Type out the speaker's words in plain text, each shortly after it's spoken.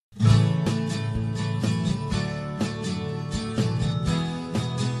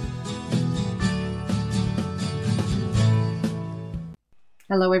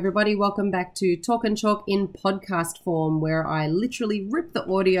Hello everybody, welcome back to Talk and Chalk in podcast form, where I literally rip the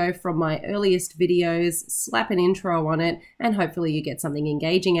audio from my earliest videos, slap an intro on it, and hopefully you get something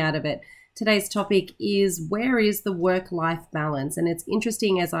engaging out of it. Today's topic is, where is the work-life balance? And it's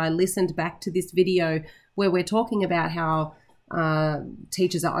interesting as I listened back to this video where we're talking about how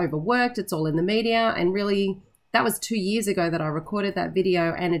teachers are overworked, it's all in the media, and really that was 2 years ago that I recorded that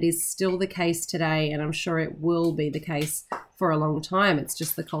video, and it is still the case today, and I'm sure it will be the case for a long time. It's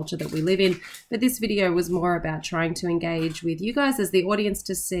just the culture that we live in. But this video was more about trying to engage with you guys as the audience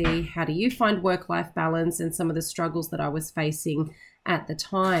to see, how do you find work-life balance and some of the struggles that I was facing at the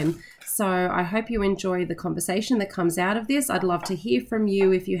time. So I hope you enjoy the conversation that comes out of this. I'd love to hear from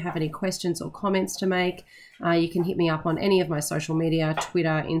you if you have any questions or comments to make. You can hit me up on any of my social media,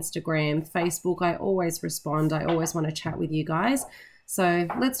 Twitter, Instagram, Facebook. I always respond. I always want to chat with you guys. So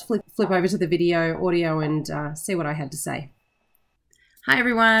let's flip over to the video audio and see what I had to say. Hi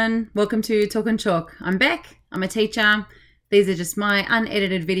everyone, welcome to Talk and Chalk. I'm Beck, I'm a teacher. These are just my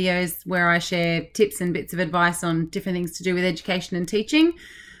unedited videos where I share tips and bits of advice on different things to do with education and teaching.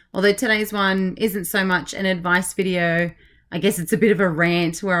 Although today's one isn't so much an advice video, I guess it's a bit of a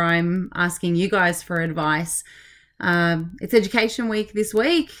rant where I'm asking you guys for advice. It's Education Week this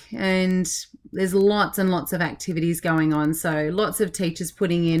week and there's lots and lots of activities going on. So lots of teachers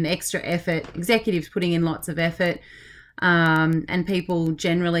putting in extra effort, executives putting in lots of effort. And people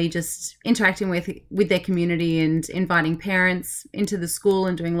generally just interacting with their community and inviting parents into the school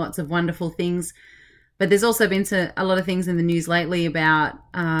and doing lots of wonderful things. But there's also been a lot of things in the news lately about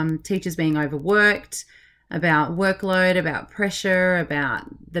teachers being overworked, about workload, about pressure, about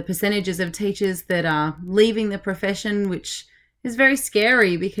the percentages of teachers that are leaving the profession, which is very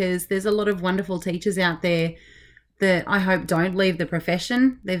scary because there's a lot of wonderful teachers out there that I hope don't leave the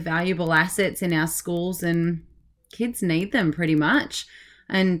profession. They're valuable assets in our schools and kids need them pretty much,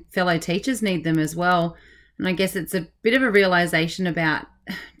 and fellow teachers need them as well. And I guess it's a bit of a realization about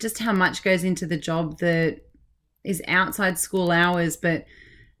just how much goes into the job that is outside school hours. But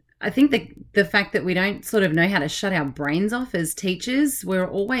I think that the fact that we don't sort of know how to shut our brains off as teachers, we're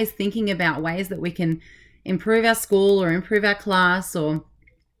always thinking about ways that we can improve our school or improve our class or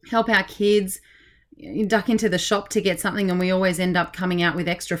help our kids. You duck into the shop to get something and we always end up coming out with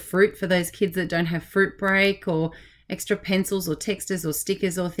extra fruit for those kids that don't have fruit break, or extra pencils or texters or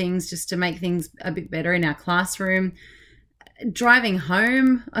stickers or things just to make things a bit better in our classroom. Driving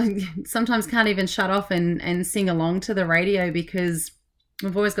home, I sometimes can't even shut off and sing along to the radio because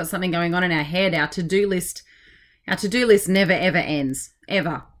we've always got something going on in our head. Our to-do list never ever ends,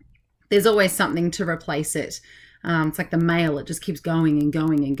 ever. There's always something to replace it. It's like the mail, it just keeps going and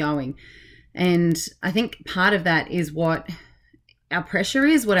going and going. And I think part of that is what our pressure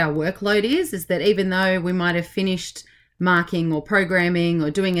is, what our workload is that even though we might have finished marking or programming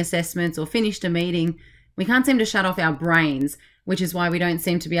or doing assessments or finished a meeting, we can't seem to shut off our brains, which is why we don't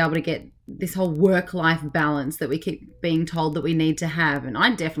seem to be able to get this whole work-life balance that we keep being told that we need to have. And I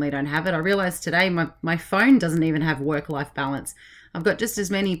definitely don't have it. I realized today my phone doesn't even have work-life balance. I've got just as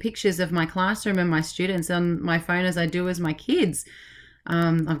many pictures of my classroom and my students on my phone as I do as my kids.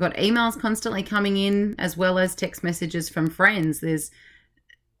 I've got emails constantly coming in as well as text messages from friends.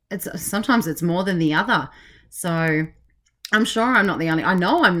 Sometimes it's more than the other. So I'm sure I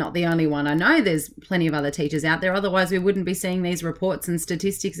know I'm not the only one. I know there's plenty of other teachers out there. Otherwise we wouldn't be seeing these reports and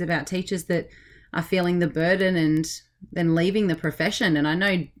statistics about teachers that are feeling the burden and then leaving the profession. And I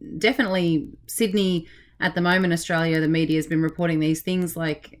know definitely Sydney at the moment, Australia, the media has been reporting these things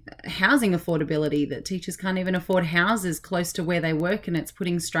like housing affordability, that teachers can't even afford houses close to where they work, and it's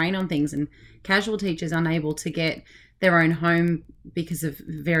putting strain on things, and casual teachers unable to get their own home because of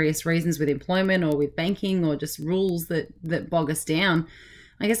various reasons with employment or with banking or just rules that bog us down.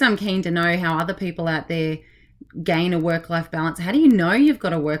 I guess I'm keen to know how other people out there gain a work-life balance. How do you know you've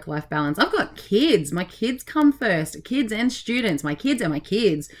got a work-life balance? I've got kids. My kids come first. Kids and students. My kids are my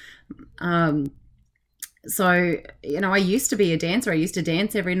kids. So, I used to be a dancer. I used to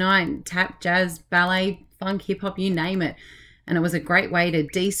dance every night, tap, jazz, ballet, funk, hip hop, you name it. And it was a great way to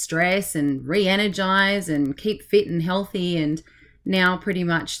de-stress and re-energize and keep fit and healthy. And now pretty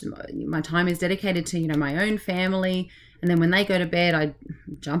much my time is dedicated to, my own family. And then when they go to bed, I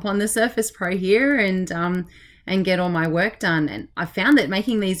jump on the Surface Pro here and get all my work done. And I found that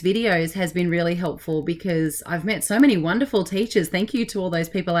making these videos has been really helpful because I've met so many wonderful teachers. Thank you to all those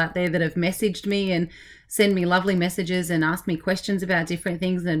people out there that have messaged me and send me lovely messages and ask me questions about different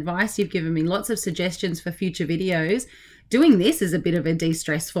things and advice. You've given me lots of suggestions for future videos. Doing this is a bit of a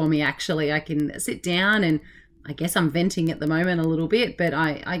de-stress for me, actually. I can sit down and I guess I'm venting at the moment a little bit, but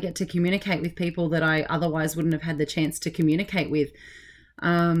I get to communicate with people that I otherwise wouldn't have had the chance to communicate with.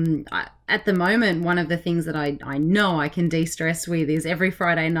 At the moment, one of the things that I know I can de-stress with is every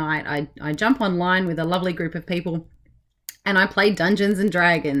Friday night I jump online with a lovely group of people and I play Dungeons and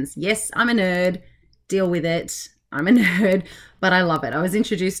Dragons. Yes, I'm a nerd. Deal with it. I'm a nerd, but I love it. I was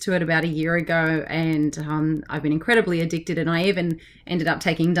introduced to it about a year ago, and I've been incredibly addicted, and I even ended up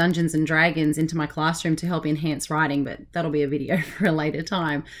taking Dungeons and Dragons into my classroom to help enhance writing, but that'll be a video for a later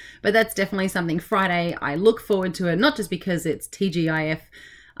time. But that's definitely something Friday, I look forward to it, not just because it's TGIF,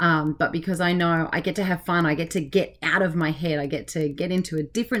 but because I know I get to have fun. I get to get out of my head. I get to get into a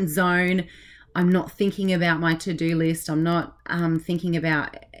different zone. I'm not thinking about my to-do list. I'm not thinking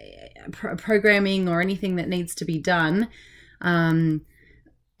about programming or anything that needs to be done, and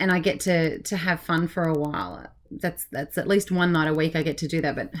I get to have fun for a while. That's at least one night a week I get to do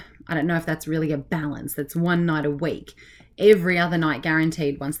that, but I don't know if that's really a balance. That's one night a week. Every other night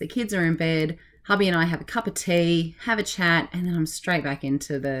guaranteed. Once the kids are in bed, hubby and I have a cup of tea, have a chat, and then I'm straight back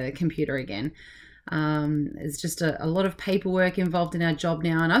into the computer again. There's just a lot of paperwork involved in our job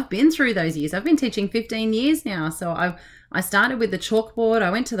now, and I've been through those years. I've been teaching 15 years now, so I started with the chalkboard,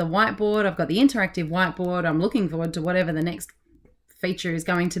 I went to the whiteboard, I've got the interactive whiteboard. I'm looking forward to whatever the next feature is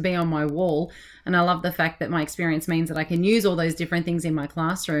going to be on my wall, and I love the fact that my experience means that I can use all those different things in my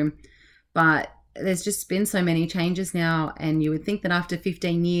classroom. But there's just been so many changes now, and you would think that after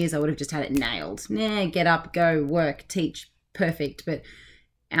 15 years I would have just had it nailed. Get up, go, work, teach, perfect. But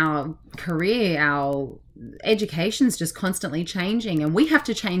our career, our education's just constantly changing, and we have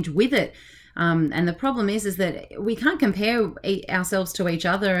to change with it. And the problem is that we can't compare ourselves to each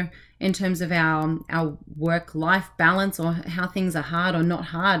other in terms of our work-life balance or how things are hard or not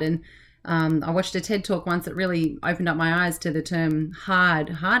hard. And I watched a TED talk once that really opened up my eyes to the term hard.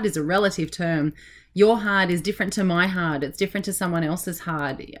 Hard is a relative term. Your hard is different to my hard. It's different to someone else's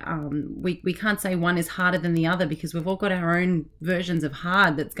hard. We can't say one is harder than the other because we've all got our own versions of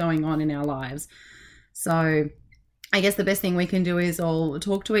hard that's going on in our lives. So I guess the best thing we can do is all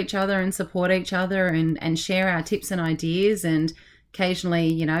talk to each other and support each other and share our tips and ideas, and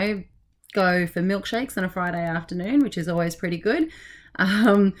occasionally, go for milkshakes on a Friday afternoon, which is always pretty good.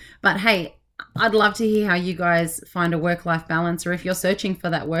 But hey, I'd love to hear how you guys find a work-life balance, or if you're searching for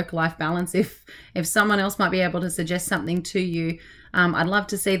that work-life balance, if someone else might be able to suggest something to you. I'd love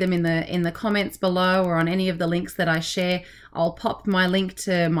to see them in the comments below or on any of the links that I share. I'll pop my link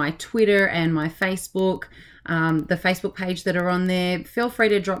to my Twitter and my Facebook, the Facebook page that are on there. Feel free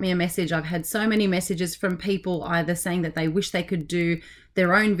to drop me a message. I've had so many messages from people either saying that they wish they could do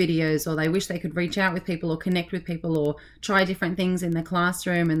their own videos, or they wish they could reach out with people or connect with people or try different things in the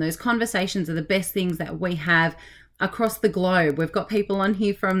classroom. And those conversations are the best things that we have across the globe. We've got people on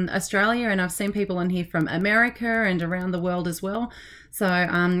here from Australia, and I've seen people on here from America and around the world as well.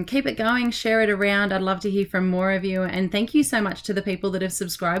 So keep it going, share it around. I'd love to hear from more of you. And thank you so much to the people that have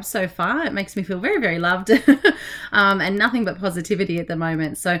subscribed so far. It makes me feel very, very loved and nothing but positivity at the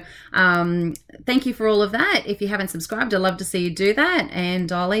moment. So thank you for all of that. If you haven't subscribed, I'd love to see you do that. And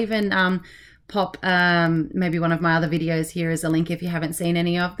I'll even pop maybe one of my other videos here as a link if you haven't seen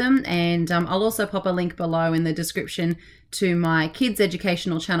any of them. And I'll also pop a link below in the description to my kids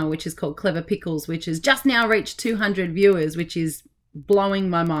educational channel, which is called Clever Pickles, which has just now reached 200 viewers, which is blowing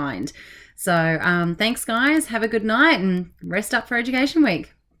my mind. So thanks guys, have a good night and rest up for Education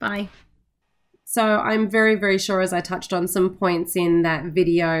Week. Bye. So I'm very, very sure, as I touched on some points in that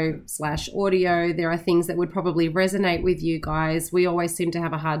video/audio, there are things that would probably resonate with you guys. We always seem to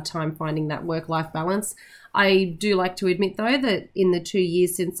have a hard time finding that work-life balance. I do like to admit, though, that in the 2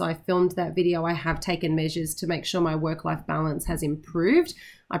 years since I filmed that video, I have taken measures to make sure my work-life balance has improved.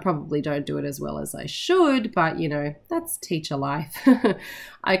 I probably don't do it as well as I should, but, that's teacher life.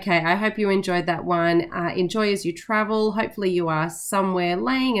 Okay, I hope you enjoyed that one. Enjoy as you travel. Hopefully you are somewhere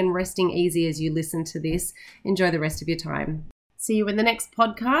laying and resting easy as you listen to this. Enjoy the rest of your time. See you in the next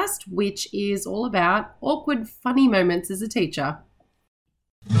podcast, which is all about awkward, funny moments as a teacher.